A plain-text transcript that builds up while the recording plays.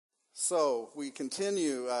So we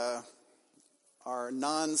continue our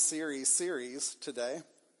non-series today.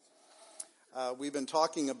 We've been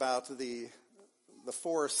talking about the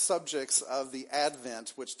four subjects of the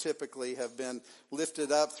Advent, which typically have been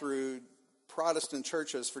lifted up through Protestant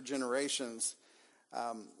churches for generations.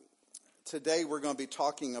 Today we're going to be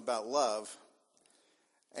talking about love.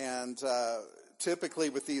 And typically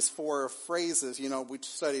with these four phrases, we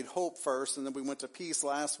studied hope first, and then we went to peace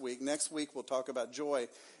last week. Next week we'll talk about joy.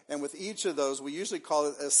 And with each of those, we usually call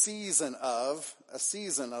it a season of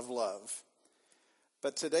love.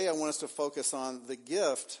 But today I want us to focus on the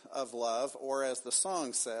gift of love, or as the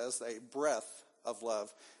song says, a breath of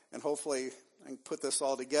love. And hopefully I can put this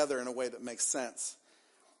all together in a way that makes sense.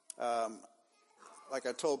 Like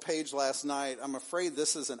I told Paige last night, I'm afraid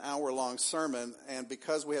this is an hour-long sermon, and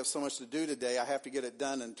because we have so much to do today, I have to get it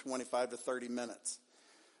done in 25 to 30 minutes.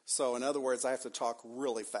 So in other words, I have to talk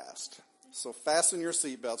really fast. So fasten your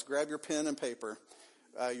seatbelts, grab your pen and paper.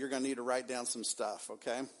 You're going to need to write down some stuff,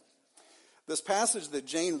 okay? This passage that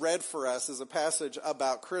Jane read for us is a passage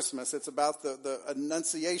about Christmas. It's about the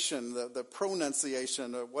annunciation, the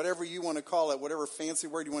pronunciation, or whatever you want to call it, whatever fancy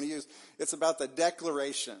word you want to use. It's about the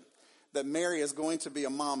declaration that Mary is going to be a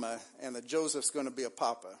mama and that Joseph's going to be a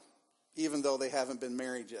papa, even though they haven't been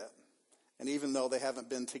married yet, and even though they haven't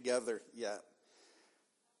been together yet.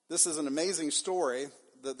 This is an amazing story.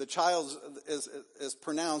 The child is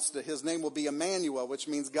pronounced, his name will be Emmanuel, which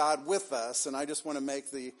means God with us. And I just want to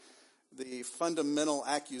make the fundamental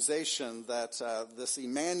accusation that this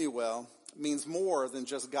Emmanuel means more than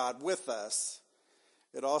just God with us.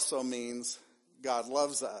 It also means God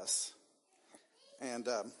loves us. And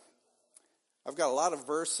I've got a lot of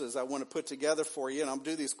verses I want to put together for you, and I'll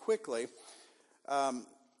do these quickly.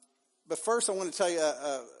 But first I want to tell you,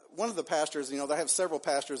 one of the pastors, I have several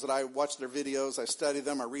pastors that I watch their videos, I study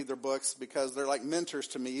them, I read their books because they're like mentors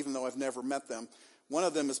to me, even though I've never met them. One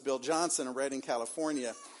of them is Bill Johnson in Redding,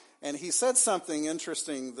 California. And he said something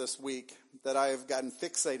interesting this week that I have gotten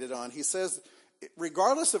fixated on. He says,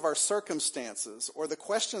 regardless of our circumstances or the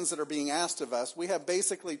questions that are being asked of us, we have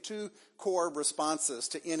basically two core responses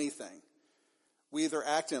to anything. We either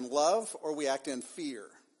act in love or we act in fear.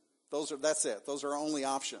 That's it. Those are our only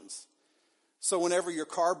options. So whenever your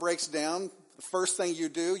car breaks down, the first thing you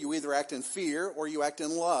do, you either act in fear or you act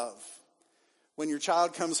in love. When your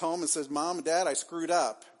child comes home and says, Mom and Dad, I screwed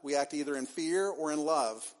up, we act either in fear or in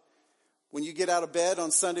love. When you get out of bed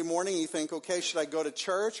on Sunday morning and you think, okay, should I go to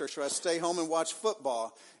church or should I stay home and watch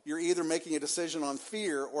football? You're either making a decision on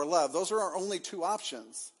fear or love. Those are our only two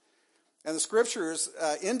options. And the scriptures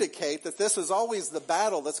indicate that this is always the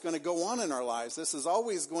battle that's going to go on in our lives. This is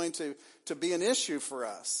always going to be an issue for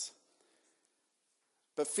us.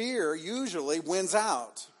 But fear usually wins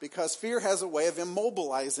out because fear has a way of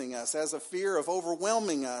immobilizing us, has a fear of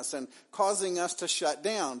overwhelming us and causing us to shut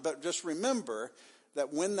down. But just remember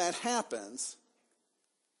that when that happens,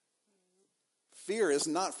 fear is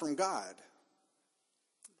not from God.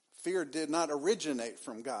 Fear did not originate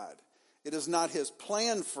from God. It is not his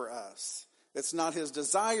plan for us. It's not his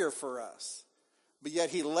desire for us. But yet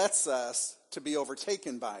he lets us to be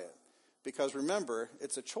overtaken by it. Because remember,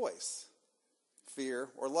 it's a choice. Fear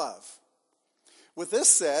or love. With this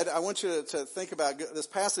said, I want you to think about this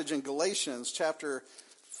passage in Galatians chapter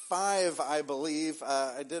 5, I believe.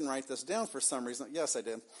 I didn't write this down for some reason. Yes, I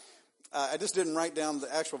did. I just didn't write down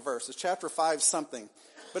the actual verse. It's chapter 5 something.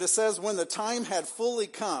 But it says, when the time had fully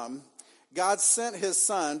come, God sent his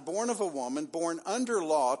son, born of a woman, born under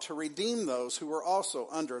law, to redeem those who were also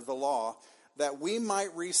under the law, that we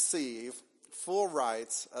might receive full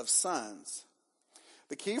rights of sons.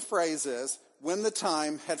 The key phrase is, when the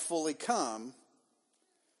time had fully come,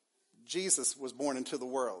 Jesus was born into the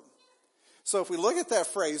world. So if we look at that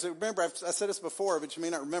phrase, remember, I said this before, but you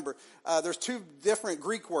may not remember. There's two different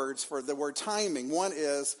Greek words for the word timing. One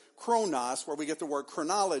is chronos, where we get the word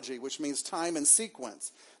chronology, which means time and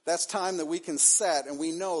sequence. That's time that we can set, and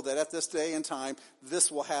we know that at this day and time,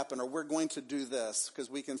 this will happen, or we're going to do this,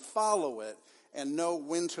 because we can follow it and know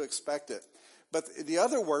when to expect it. But the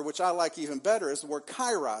other word, which I like even better, is the word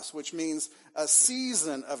kairos, which means a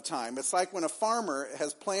season of time. It's like when a farmer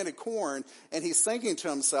has planted corn and he's thinking to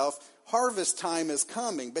himself, harvest time is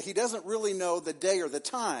coming, but he doesn't really know the day or the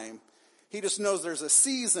time. He just knows there's a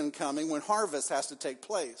season coming when harvest has to take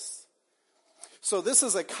place. So this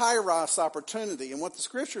is a kairos opportunity. And what the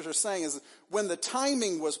scriptures are saying is when the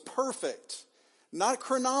timing was perfect, not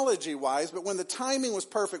chronology-wise, but when the timing was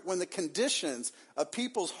perfect, when the conditions of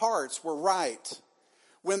people's hearts were right,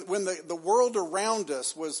 when the world around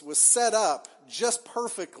us was set up just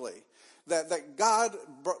perfectly, that God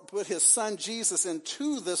put his son Jesus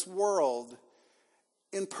into this world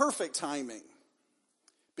in perfect timing,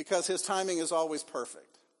 because his timing is always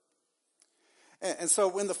perfect. And so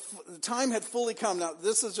when the time had fully come, now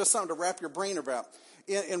this is just something to wrap your brain about.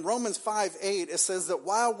 In Romans 5:8, it says that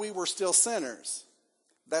while we were still sinners,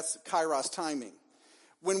 that's kairos timing.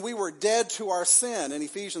 When we were dead to our sin, in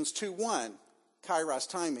Ephesians 2:1, kairos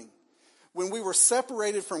timing. When we were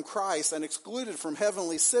separated from Christ and excluded from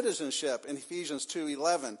heavenly citizenship, in Ephesians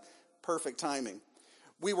 2:11, perfect timing.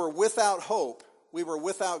 We were without hope. We were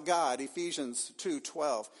without God, Ephesians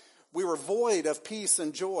 2:12. We were void of peace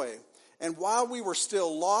and joy. And while we were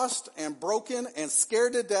still lost and broken and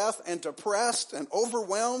scared to death and depressed and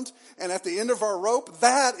overwhelmed and at the end of our rope,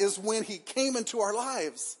 that is when he came into our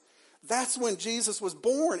lives. That's when Jesus was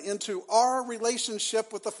born into our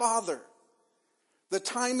relationship with the Father. The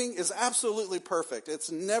timing is absolutely perfect. It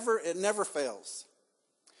never fails.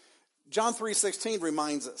 John 3:16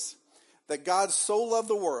 reminds us that God so loved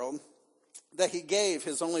the world that he gave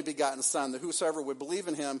his only begotten Son, that whosoever would believe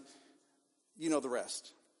in him, you know the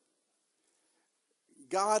rest.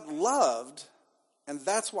 God loved, and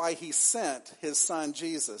that's why he sent his Son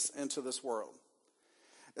Jesus into this world.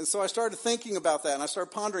 And so I started thinking about that, and I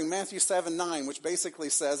started pondering Matthew 7:9, which basically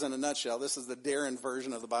says in a nutshell, this is the Darren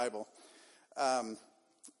version of the Bible,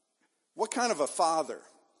 what kind of a father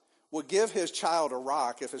would give his child a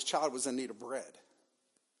rock if his child was in need of bread?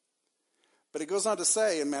 But it goes on to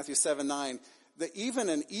say in Matthew 7:9 that even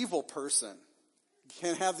an evil person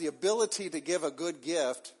can have the ability to give a good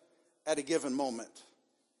gift at a given moment.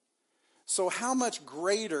 So how much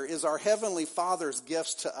greater is our Heavenly Father's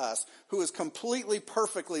gifts to us, who is completely,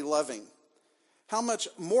 perfectly loving? How much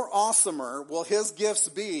more awesomer will his gifts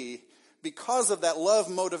be because of that love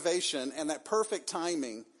motivation and that perfect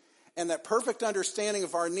timing and that perfect understanding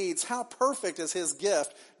of our needs? How perfect is his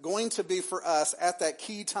gift going to be for us at that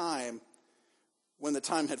key time when the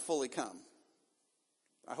time had fully come?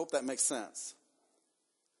 I hope that makes sense.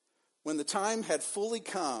 When the time had fully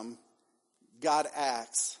come, God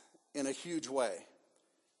acts in a huge way,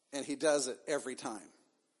 and he does it every time.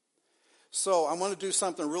 So I want to do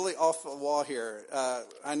something really off the wall here.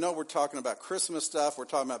 I know we're talking about Christmas stuff. We're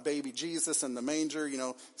talking about baby Jesus in the manger,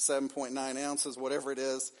 7.9 ounces, whatever it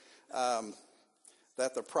is,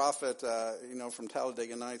 that the prophet, from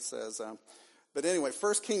Talladega Nights says. But anyway,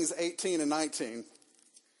 1 Kings 18 and 19.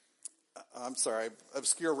 I'm sorry,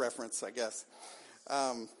 obscure reference, I guess.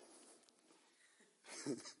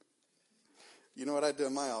 You know what I do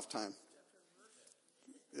in my off time?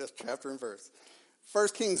 Yes, chapter and verse. 1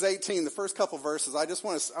 Kings 18, the first couple verses, I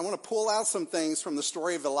want to pull out some things from the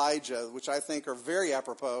story of Elijah, which I think are very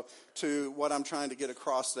apropos to what I'm trying to get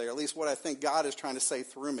across there, at least what I think God is trying to say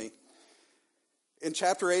through me. In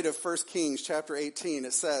chapter 8 of 1 Kings, chapter 18,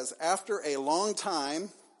 it says, after a long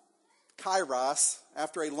time, kairos,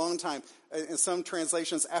 after a long time, in some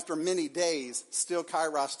translations, after many days, still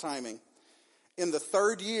kairos timing. In the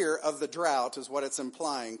third year of the drought is what it's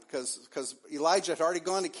implying, because Elijah had already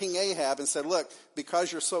gone to King Ahab and said, look, because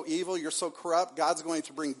you're so evil, you're so corrupt, God's going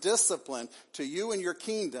to bring discipline to you and your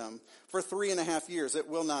kingdom for 3.5 years. It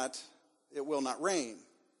will not rain.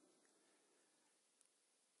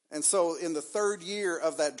 And so in the third year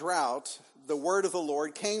of that drought, the word of the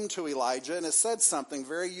Lord came to Elijah, and it said something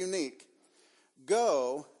very unique.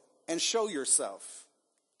 Go and show yourself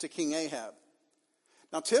to King Ahab.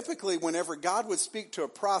 Now, typically, whenever God would speak to a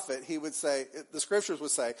prophet, he would say, the scriptures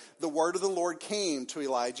would say, the word of the Lord came to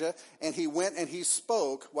Elijah, and he went and he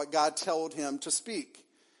spoke what God told him to speak.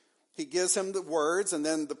 He gives him the words, and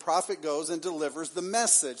then the prophet goes and delivers the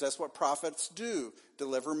message. That's what prophets do,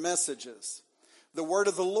 deliver messages. The word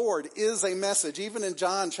of the Lord is a message. Even in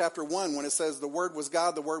John chapter 1, when it says the word was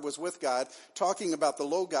God, the word was with God, talking about the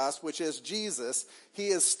Logos, which is Jesus, he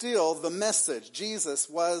is still the message. Jesus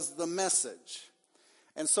was the message.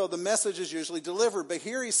 And so the message is usually delivered. But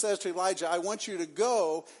here he says to Elijah, I want you to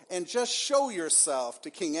go and just show yourself to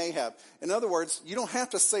King Ahab. In other words, you don't have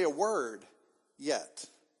to say a word yet.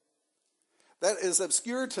 That is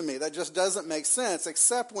obscure to me. That just doesn't make sense,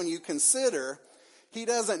 except when you consider he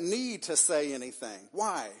doesn't need to say anything.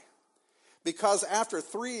 Why? Because after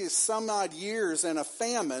 3 some odd years in a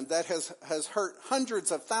famine that has hurt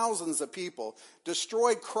hundreds of thousands of people,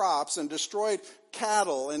 destroyed crops and destroyed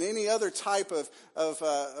cattle and any other type of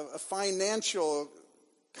financial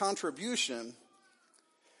contribution,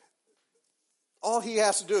 all he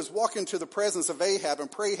has to do is walk into the presence of Ahab and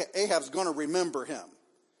pray Ahab's going to remember him.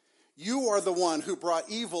 You are the one who brought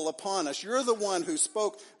evil upon us. You're the one who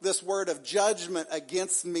spoke this word of judgment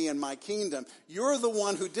against me and my kingdom. You're the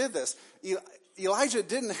one who did this. Elijah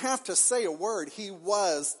didn't have to say a word. He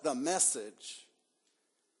was the message.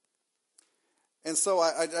 And so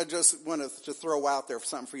I just wanted to throw out there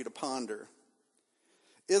something for you to ponder.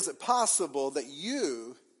 Is it possible that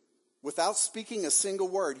you, without speaking a single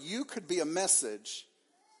word, you could be a message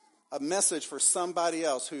for somebody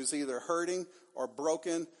else who's either hurting or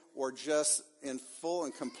broken or just in full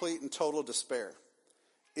and complete and total despair?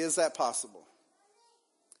 Is that possible?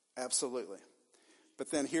 Absolutely. But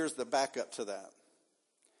then here's the backup to that.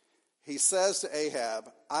 He says to Ahab,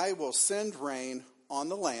 I will send rain on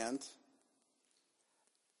the land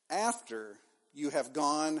after you have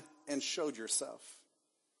gone and showed yourself.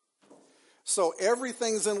 So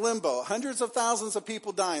everything's in limbo. Hundreds of thousands of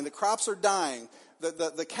people dying. The crops are dying.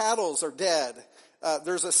 The cattle are dead.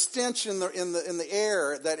 There's a stench in the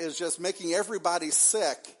air that is just making everybody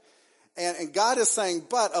sick. And God is saying,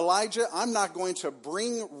 but Elijah, I'm not going to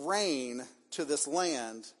bring rain to this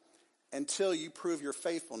land until you prove your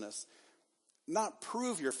faithfulness. Not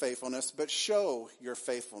prove your faithfulness, but show your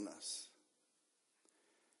faithfulness.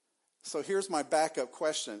 So here's my backup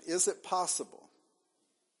question. Is it possible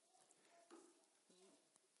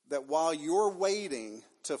that while you're waiting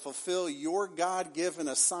to fulfill your God-given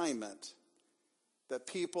assignment, that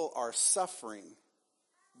people are suffering,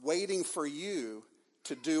 waiting for you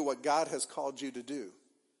to do what God has called you to do?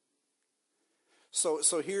 So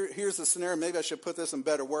here's the scenario. Maybe I should put this in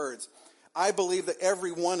better words. I believe that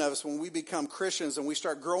every one of us, when we become Christians and we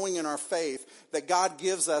start growing in our faith, that God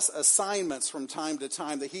gives us assignments from time to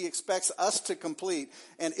time that he expects us to complete.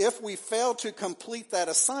 And if we fail to complete that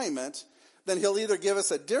assignment, then he'll either give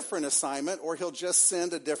us a different assignment or he'll just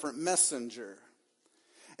send a different messenger.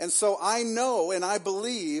 And so I know and I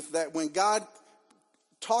believe that when God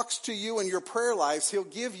talks to you in your prayer lives, he'll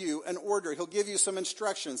give you an order. He'll give you some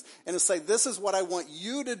instructions and he'll say, this is what I want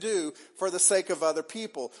you to do for the sake of other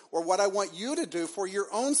people, or what I want you to do for your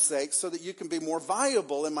own sake so that you can be more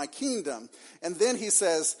viable in my kingdom. And then he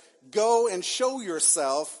says, go and show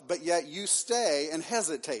yourself, but yet you stay and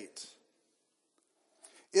hesitate.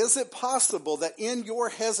 Is it possible that in your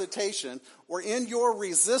hesitation or in your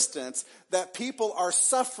resistance that people are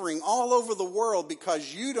suffering all over the world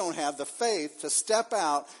because you don't have the faith to step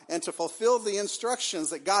out and to fulfill the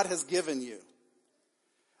instructions that God has given you?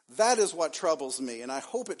 That is what troubles me, and I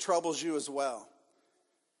hope it troubles you as well.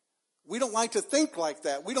 We don't like to think like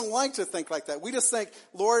that. We don't like to think like that. We just think,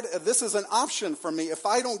 Lord, this is an option for me. If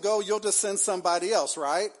I don't go, you'll just send somebody else,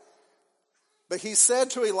 right? But he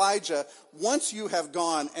said to Elijah, once you have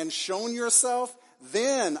gone and shown yourself,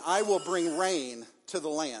 then I will bring rain to the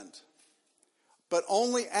land. But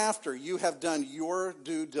only after you have done your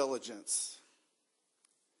due diligence.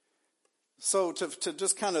 So to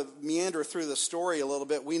just kind of meander through the story a little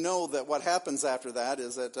bit, we know that what happens after that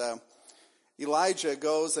is that Elijah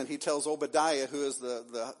goes and he tells Obadiah, who is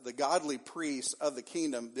the godly priest of the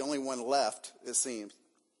kingdom, the only one left, it seems.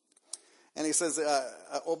 And he says,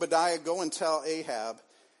 Obadiah, go and tell Ahab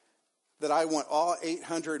that I want all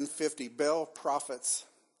 850 Baal prophets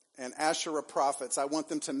and Asherah prophets. I want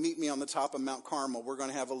them to meet me on the top of Mount Carmel. We're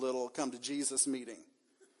going to have a little come to Jesus meeting.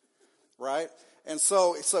 Right? And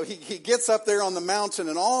so he gets up there on the mountain,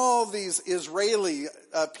 and all these Israeli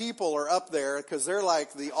people are up there because they're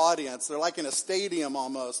like the audience. They're like in a stadium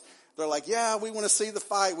almost. They're like, yeah, we want to see the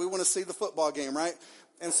fight. We want to see the football game, right?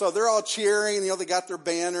 And so they're all cheering, they got their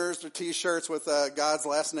banners, their t-shirts with God's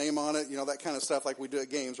last name on it, that kind of stuff like we do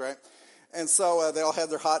at games, right? And so they all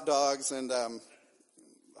have their hot dogs and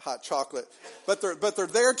hot chocolate. But they're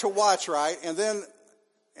there to watch, right? And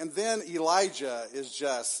then Elijah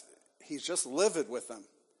he's just livid with them.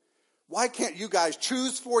 Why can't you guys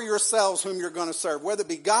choose for yourselves whom you're going to serve? Whether it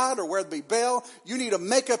be God or whether it be Baal, you need to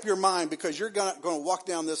make up your mind because you're going to walk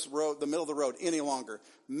down this road, the middle of the road, any longer.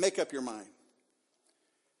 Make up your mind.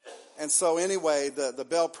 And so anyway, the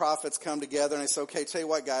Baal prophets come together and they say, okay, tell you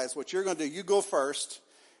what, guys, what you're going to do, you go first.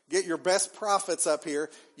 Get your best prophets up here.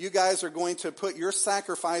 You guys are going to put your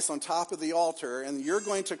sacrifice on top of the altar, and you're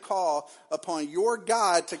going to call upon your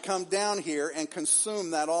God to come down here and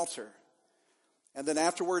consume that altar. And then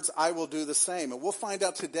afterwards, I will do the same. And we'll find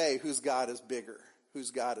out today whose God is bigger, whose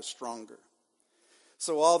God is stronger.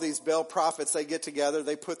 So all these Baal prophets, they get together,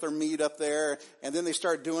 they put their meat up there, and then they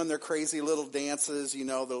start doing their crazy little dances, the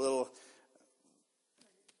little,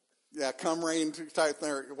 come rain type thing,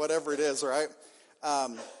 or whatever it is, right?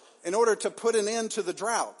 In order to put an end to the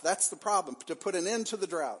drought. That's the problem, to put an end to the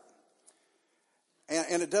drought.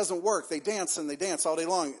 And it doesn't work. They dance and they dance all day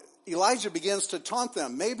long. Elijah begins to taunt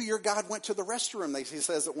them. Maybe your God went to the restroom, he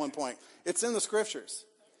says at one point. It's in the scriptures.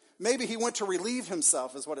 Maybe he went to relieve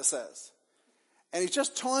himself, is what it says. And he's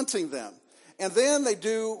just taunting them. And then they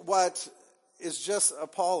do what is just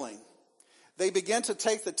appalling. they begin to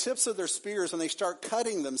take the tips of their spears and they start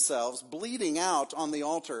cutting themselves, bleeding out on the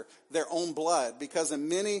altar their own blood. Because in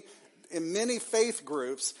many faith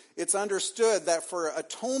groups, it's understood that for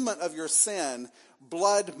atonement of your sin,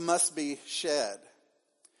 blood must be shed.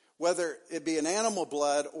 Whether it be an animal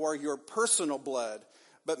blood or your personal blood.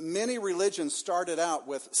 But many religions started out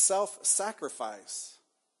with self-sacrifice.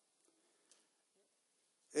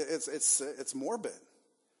 It's morbid.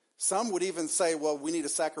 Some would even say, well, we need to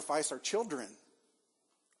sacrifice our children.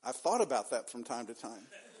 I've thought about that from time to time.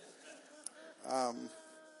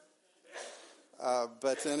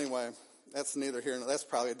 But anyway, that's neither here nor that's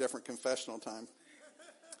probably a different confessional time.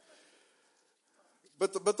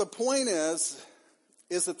 But the point is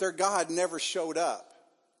that their God never showed up.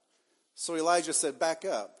 So Elijah said, back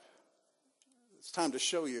up. It's time to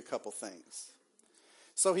show you a couple things.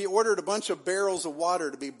 So he ordered a bunch of barrels of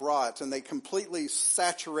water to be brought, and they completely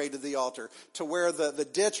saturated the altar to where the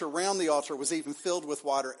ditch around the altar was even filled with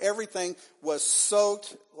water. Everything was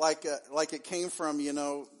soaked like it came from,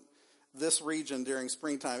 this region during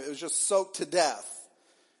springtime. It was just soaked to death.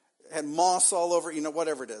 It had moss all over,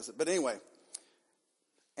 whatever it is. But anyway,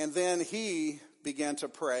 and then he began to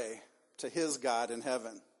pray to his God in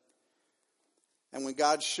heaven. And when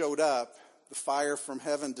God showed up, the fire from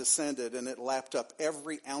heaven descended and it lapped up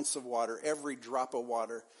every ounce of water, every drop of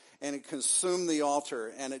water, and it consumed the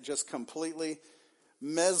altar, and it just completely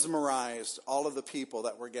mesmerized all of the people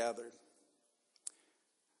that were gathered.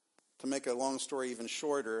 To make a long story even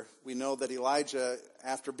shorter, we know that Elijah,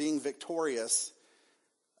 after being victorious,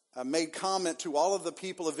 made comment to all of the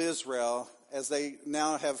people of Israel as they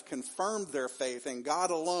now have confirmed their faith in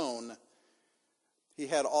God alone. He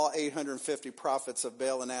had all 850 prophets of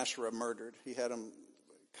Baal and Asherah murdered. He had them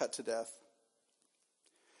cut to death.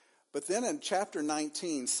 But then in chapter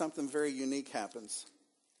 19, something very unique happens.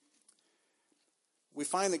 We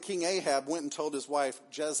find that King Ahab went and told his wife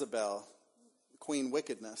Jezebel, Queen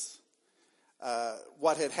Wickedness,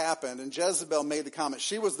 what had happened. And Jezebel made the comment.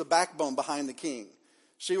 She was the backbone behind the king.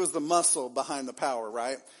 She was the muscle behind the power,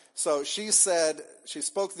 right? So she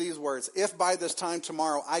spoke these words, if by this time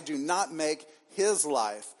tomorrow I do not make his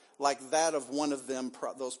life like that of one of them,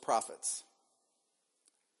 those prophets,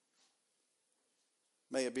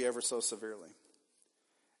 may it be ever so severely.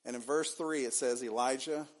 And in verse 3 it says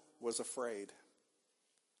Elijah was afraid.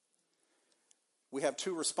 We have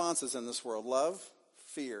two responses in this world, love,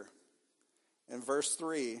 fear. In verse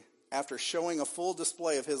 3, after showing a full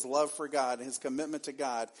display of his love for God and his commitment to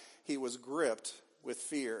God, he was gripped with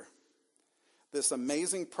fear. This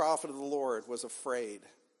amazing prophet of the Lord was afraid.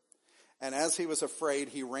 And as he was afraid,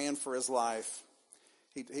 he ran for his life.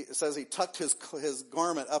 It says he tucked his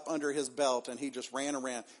garment up under his belt and he just ran and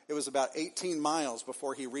ran. It was about 18 miles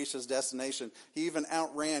before he reached his destination. He even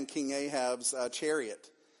outran King Ahab's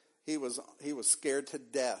chariot. He was scared to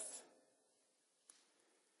death.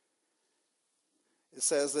 It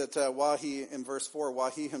says that in verse 4,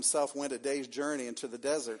 while he himself went a day's journey into the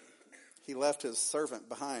desert, he left his servant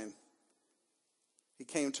behind. He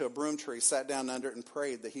came to a broom tree, sat down under it, and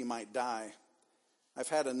prayed that he might die. I've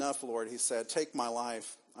had enough, Lord, he said. Take my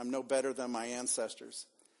life. I'm no better than my ancestors.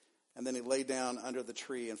 And then he lay down under the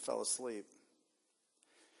tree and fell asleep.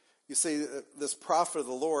 You see, this prophet of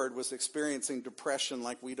the Lord was experiencing depression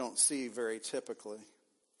like we don't see very typically.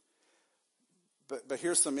 But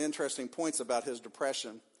here's some interesting points about his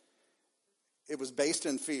depression. It was based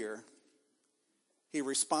in fear. He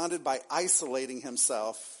responded by isolating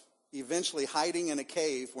himself, eventually hiding in a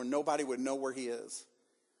cave where nobody would know where he is.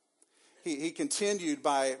 He continued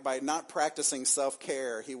by not practicing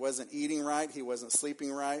self-care. He wasn't eating right. He wasn't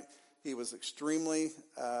sleeping right. He was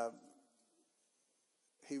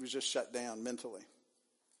he was just shut down mentally.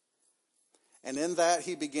 And in that,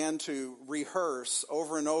 he began to rehearse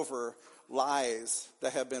over and over lies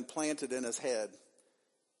that have been planted in his head.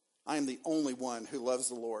 I am the only one who loves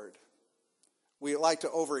the Lord. We like to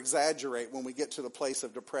over-exaggerate when we get to the place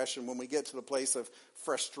of depression, when we get to the place of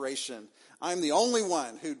frustration. I'm the only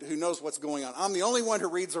one who knows what's going on. I'm the only one who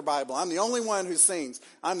reads her Bible. I'm the only one who sings.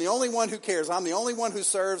 I'm the only one who cares. I'm the only one who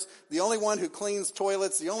serves. The only one who cleans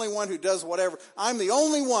toilets. The only one who does whatever. I'm the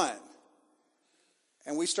only one.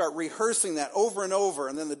 And we start rehearsing that over and over.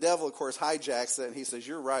 And then the devil, of course, hijacks it. And he says,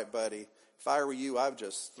 you're right, buddy. If I were you, I would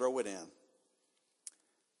just throw it in.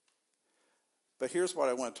 But here's what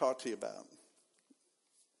I want to talk to you about.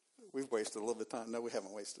 We've wasted a little bit of time. No, we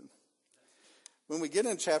haven't wasted. When we get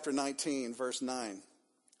in chapter 19, verse 9,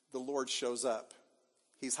 the Lord shows up.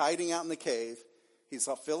 He's hiding out in the cave. He's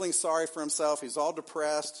feeling sorry for himself. He's all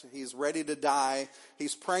depressed. He's ready to die.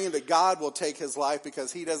 He's praying that God will take his life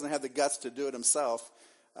because he doesn't have the guts to do it himself.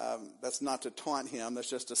 That's not to taunt him. That's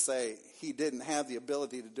just to say he didn't have the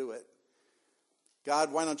ability to do it.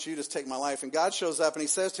 God, why don't you just take my life? And God shows up and he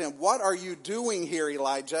says to him, what are you doing here,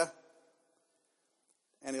 Elijah?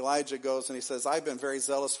 And Elijah goes and he says, I've been very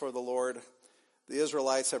zealous for the Lord. The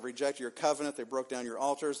Israelites have rejected your covenant. They broke down your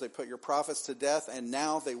altars. They put your prophets to death. And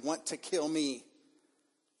now they want to kill me.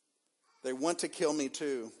 They want to kill me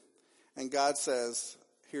too. And God says,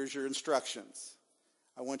 here's your instructions.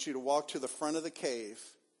 I want you to walk to the front of the cave,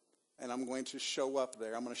 and I'm going to show up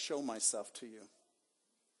there. I'm going to show myself to you.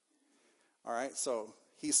 All right, so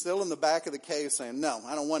he's still in the back of the cave saying, no,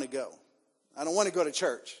 I don't want to go. I don't want to go to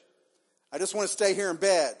church. I just want to stay here in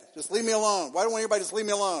bed. Just leave me alone. Why don't everybody just leave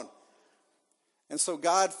me alone? And so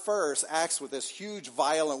God first acts with this huge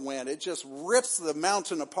violent wind. It just rips the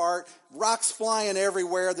mountain apart, rocks flying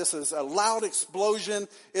everywhere. This is a loud explosion.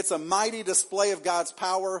 It's a mighty display of God's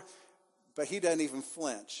power, but he doesn't even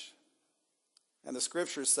flinch. And the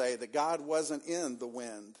scriptures say that God wasn't in the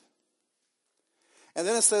wind. And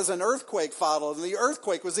then it says an earthquake followed, and the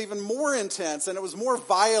earthquake was even more intense, and it was more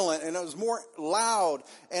violent, and it was more loud,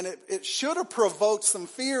 and it should have provoked some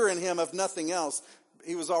fear in him, if nothing else.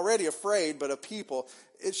 He was already afraid, but of people.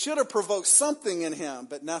 It should have provoked something in him,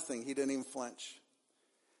 but nothing. He didn't even flinch.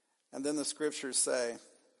 And then the scriptures say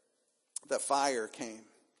that fire came,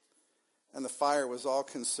 and the fire was all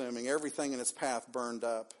consuming. Everything in its path burned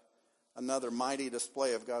up. Another mighty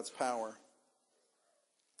display of God's power.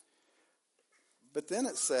 But then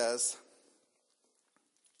it says,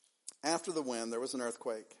 after the wind, there was an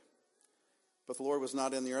earthquake. But the Lord was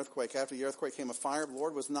not in the earthquake. After the earthquake came a fire. The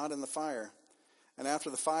Lord was not in the fire. And after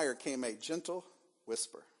the fire came a gentle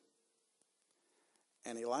whisper.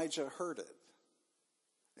 And Elijah heard it.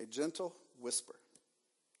 A gentle whisper.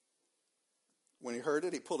 When he heard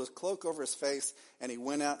it, he pulled his cloak over his face, and he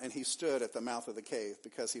went out and he stood at the mouth of the cave,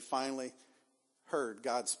 because he finally heard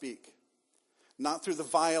God speak. Not through the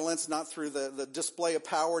violence, not through the display of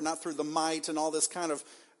power, not through the might and all this kind of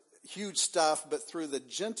huge stuff, but through the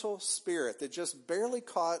gentle spirit that just barely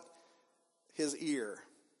caught his ear.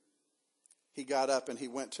 He got up and he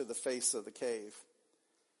went to the face of the cave.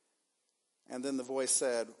 And then the voice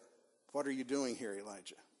said, what are you doing here,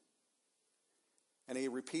 Elijah? And he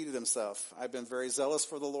repeated himself, I've been very zealous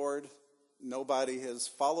for the Lord. Nobody has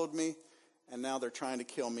followed me, and now they're trying to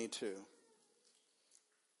kill me too.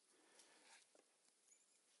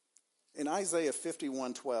 In Isaiah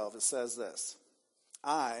 51:12, it says this,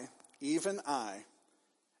 I, even I,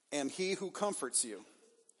 am he who comforts you.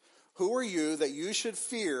 Who are you that you should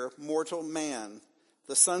fear mortal man,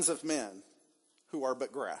 the sons of men, who are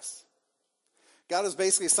but grass? God is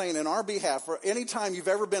basically saying in our behalf, for any time you've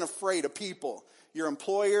ever been afraid of people, your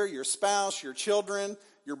employer, your spouse, your children,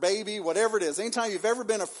 your baby, whatever it is, anytime you've ever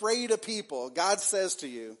been afraid of people, God says to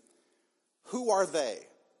you, who are they?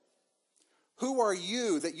 Who are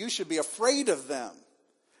you that you should be afraid of them?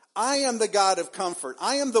 I am the God of comfort.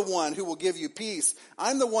 I am the one who will give you peace.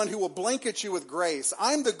 I'm the one who will blanket you with grace.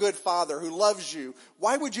 I'm the good Father who loves you.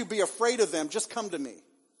 Why would you be afraid of them? Just come to me.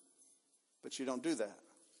 But you don't do that.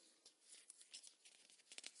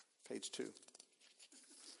 Page 2.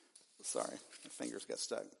 Sorry, my fingers got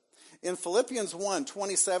stuck. In Philippians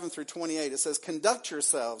 1:27-28, it says, conduct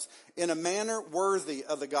yourselves in a manner worthy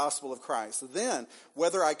of the gospel of Christ. Then,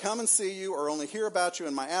 whether I come and see you or only hear about you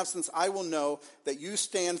in my absence, I will know that you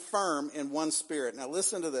stand firm in one spirit. Now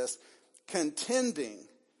listen to this. Contending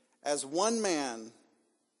as one man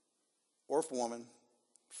or woman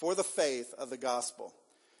for the faith of the gospel,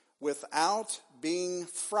 without being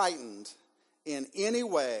frightened in any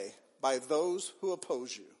way by those who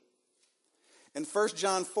oppose you. In 1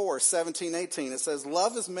 John 4:17-18, it says,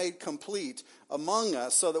 love is made complete among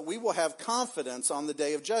us so that we will have confidence on the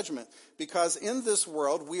day of judgment. Because in this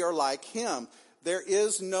world we are like him. There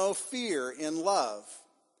is no fear in love.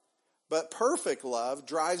 But perfect love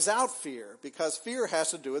drives out fear, because fear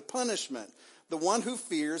has to do with punishment. The one who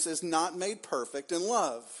fears is not made perfect in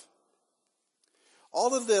love.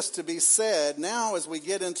 All of this to be said now as we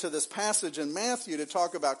get into this passage in Matthew to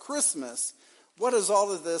talk about Christmas. What does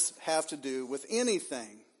all of this have to do with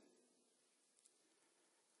anything?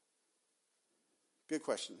 Good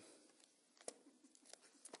question.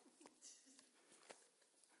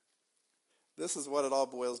 This is what it all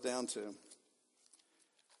boils down to.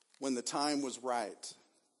 When the time was right,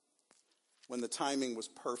 when the timing was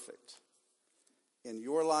perfect, in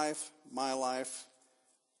your life, my life,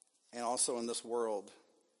 and also in this world,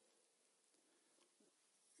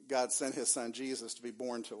 God sent his son Jesus to be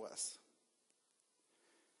born to us.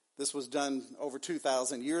 This was done over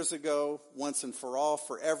 2,000 years ago, once and for all,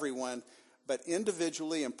 for everyone. but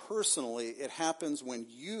individually and personally, it happens when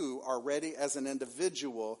you are ready as an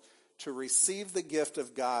individual to receive the gift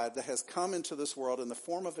of God that has come into this world in the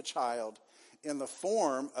form of a child, in the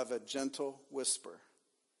form of a gentle whisper.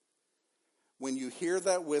 When you hear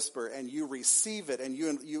that whisper and you receive it and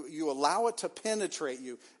you allow it to penetrate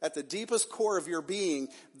you at the deepest core of your being,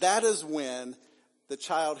 that is when the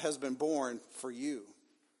child has been born for you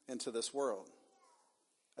into this world.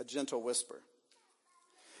 A gentle whisper.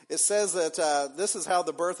 It says that this is how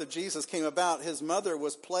the birth of Jesus came about. His mother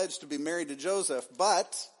was pledged to be married to Joseph,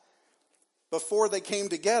 but before they came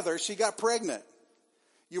together, she got pregnant.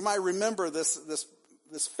 You might remember this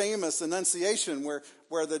famous annunciation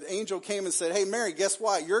where the angel came and said, hey, Mary, guess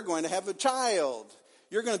what? You're going to have a child.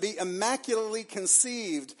 You're going to be immaculately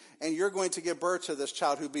conceived, and you're going to give birth to this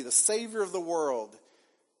child who will be the Savior of the world.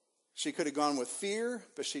 She could have gone with fear,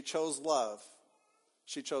 but she chose love.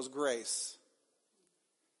 She chose grace.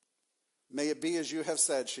 May it be as you have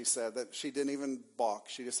said, she said. That she didn't even balk.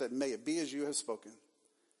 She just said, may it be as you have spoken.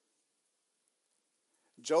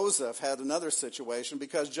 Joseph had another situation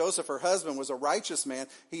because Joseph, her husband, was a righteous man.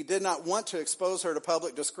 He did not want to expose her to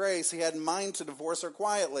public disgrace. He had in mind to divorce her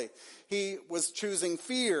quietly. He was choosing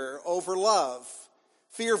fear over love.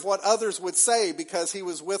 Fear of what others would say because he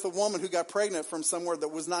was with a woman who got pregnant from somewhere that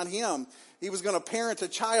was not him. He was going to parent a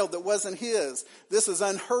child that wasn't his. This is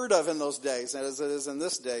unheard of in those days, as it is in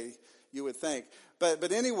this day, you would think.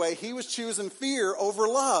 But anyway, he was choosing fear over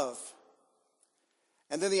love.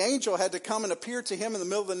 And then the angel had to come and appear to him in the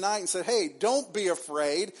middle of the night and said, hey, don't be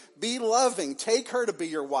afraid. Be loving. Take her to be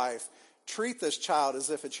your wife. Treat this child as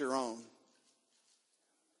if it's your own.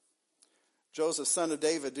 Joseph, son of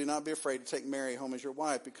David, do not be afraid to take Mary home as your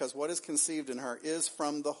wife, because what is conceived in her is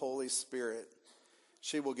from the Holy Spirit.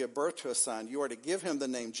 She will give birth to a son. You are to give him the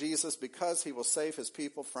name Jesus, because he will save his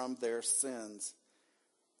people from their sins.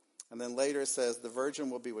 And then later it says, the virgin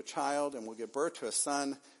will be with child and will give birth to a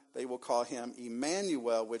son. They will call him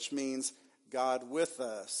Emmanuel, which means God with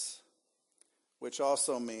us, which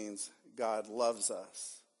also means God loves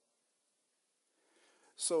us.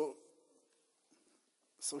 So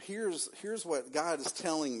here's what God is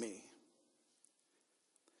telling me.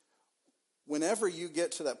 Whenever you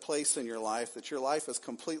get to that place in your life that your life is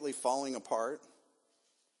completely falling apart,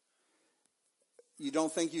 you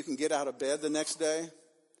don't think you can get out of bed the next day,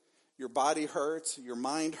 your body hurts, your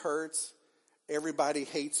mind hurts, everybody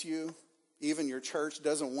hates you, even your church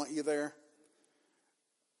doesn't want you there,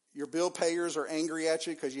 your bill payers are angry at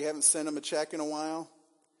you because you haven't sent them a check in a while,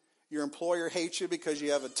 your employer hates you because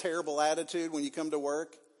you have a terrible attitude when you come to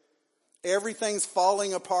work, everything's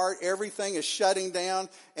falling apart, everything is shutting down,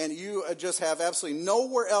 and you just have absolutely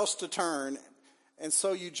nowhere else to turn. And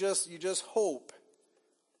so you just hope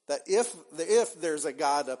that if there's a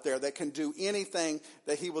God up there that can do anything,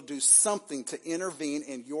 that he will do something to intervene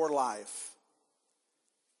in your life.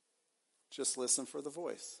 Just listen for the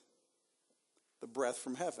voice, the breath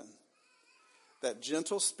from heaven, that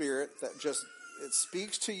gentle spirit that it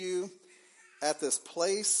speaks to you at this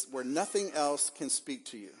place where nothing else can speak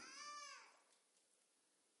to you.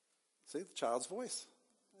 See, the child's voice.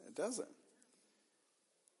 It doesn't.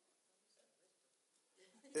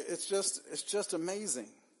 It's just amazing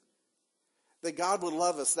that God would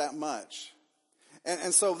love us that much.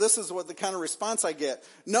 And so this is what the kind of response I get.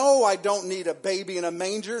 No, I don't need a baby in a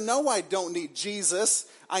manger. No, I don't need Jesus.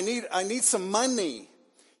 I need some money.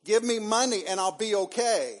 Give me money and I'll be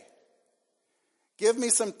okay. Give me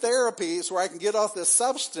some therapies where I can get off this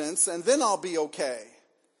substance and then I'll be okay.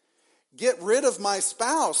 Get rid of my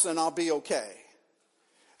spouse and I'll be okay.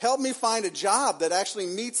 Help me find a job that actually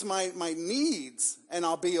meets my needs and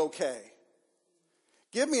I'll be okay.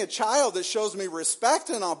 Give me a child that shows me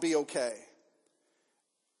respect and I'll be okay.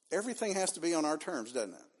 Everything has to be on our terms,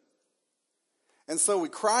 doesn't it? And so we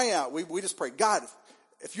cry out. We just pray, God,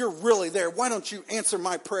 if you're really there, why don't you answer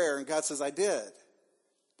my prayer? And God says, I did.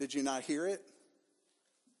 Did you not hear it?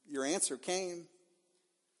 Your answer came.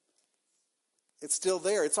 It's still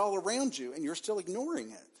there. It's all around you, and you're still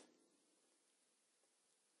ignoring it.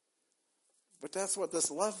 But that's what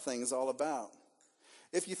this love thing is all about.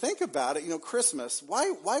 If you think about it, Christmas,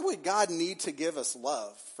 why would God need to give us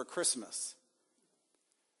love for Christmas?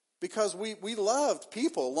 Because we loved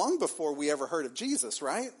people long before we ever heard of Jesus,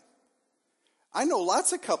 right? I know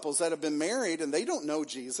lots of couples that have been married and they don't know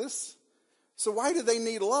Jesus. So why do they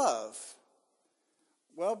need love?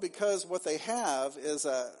 Well, because what they have is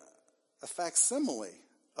a facsimile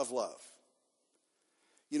of love.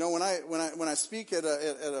 When I speak at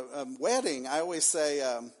a wedding, I always say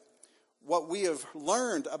what we have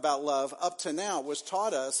learned about love up to now was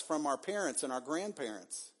taught us from our parents and our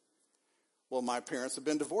grandparents. Well, my parents have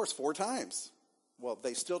been divorced 4 times. Well,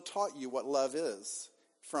 they still taught you what love is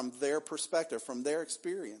from their perspective, from their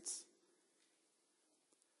experience.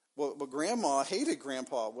 Well, grandma hated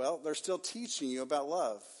grandpa. Well, they're still teaching you about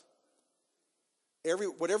love.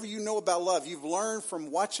 Whatever you know about love, you've learned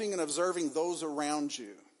from watching and observing those around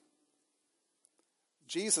you.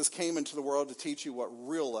 Jesus came into the world to teach you what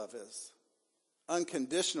real love is.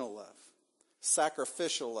 Unconditional love.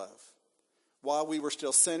 Sacrificial love. While we were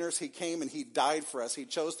still sinners, he came and he died for us. He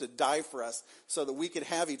chose to die for us so that we could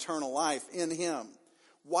have eternal life in him.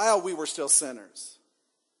 While we were still sinners.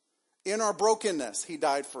 In our brokenness, he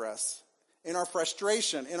died for us. In our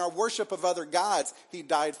frustration, in our worship of other gods, he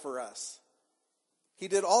died for us. He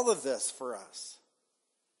did all of this for us.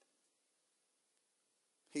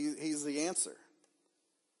 He's the answer.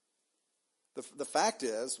 The fact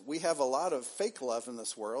is, we have a lot of fake love in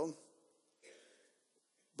this world,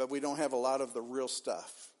 but we don't have a lot of the real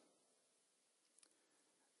stuff.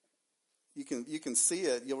 You can see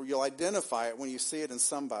it. You'll identify it when you see it in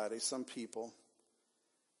somebody, some people.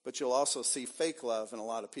 But you'll also see fake love in a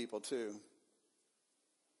lot of people too.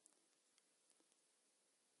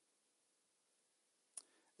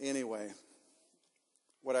 Anyway,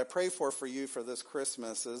 what I pray for you for this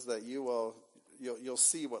Christmas is that you'll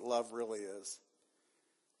see what love really is,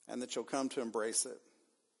 and that you'll come to embrace it.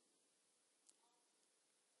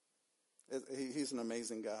 He's an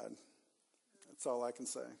amazing God. That's all I can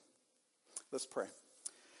say. Let's pray.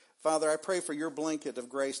 Father, I pray for your blanket of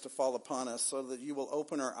grace to fall upon us so that you will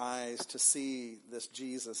open our eyes to see this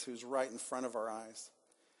Jesus who's right in front of our eyes.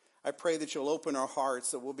 I pray that you'll open our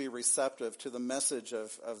hearts, that we'll be receptive to the message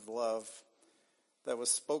of love that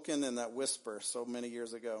was spoken in that whisper so many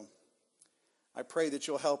years ago. I pray that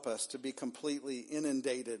you'll help us to be completely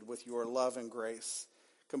inundated with your love and grace,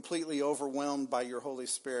 completely overwhelmed by your Holy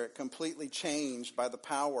Spirit, completely changed by the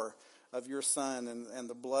power of your Son and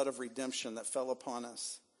the blood of redemption that fell upon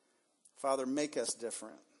us. Father, make us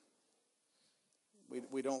different.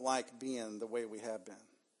 We don't like being the way we have been.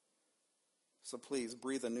 So please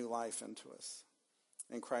breathe a new life into us.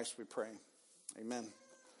 In Christ we pray. Amen.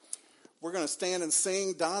 We're going to stand and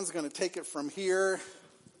sing. Don's going to take it from here.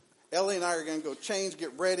 Ellie and I are going to go change,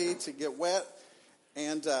 get ready to get wet.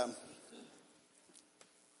 And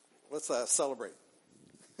let's celebrate.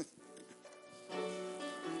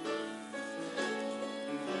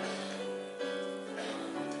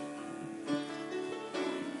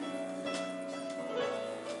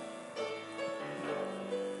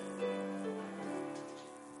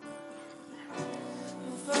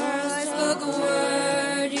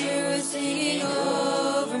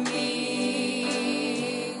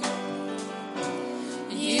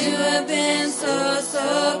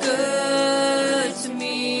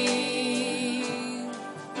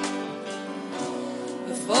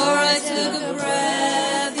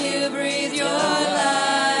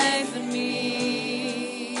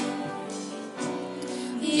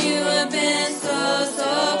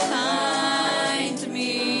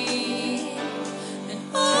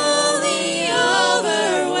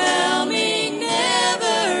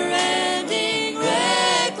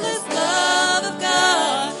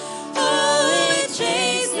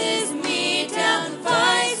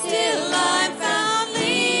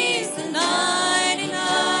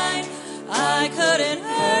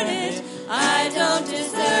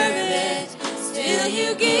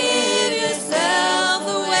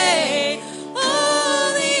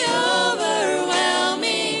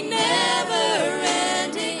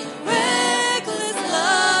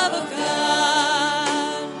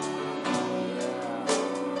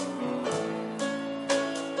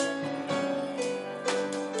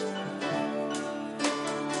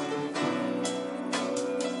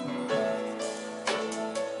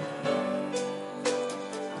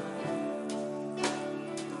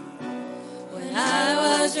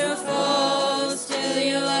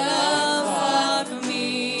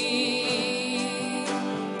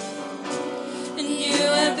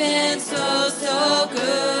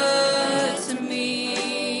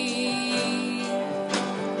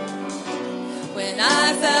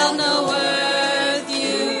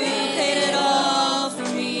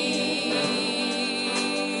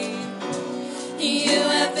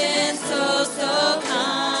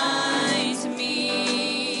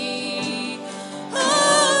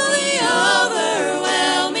 Holy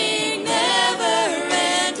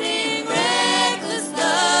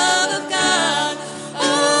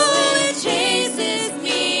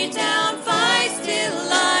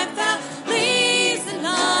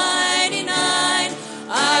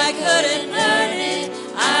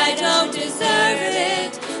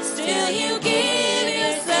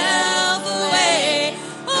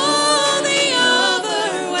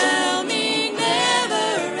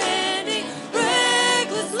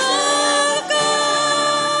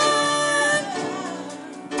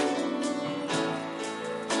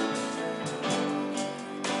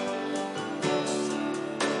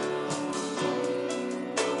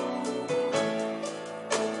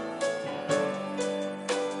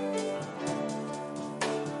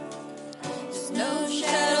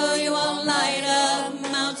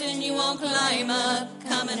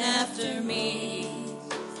after me.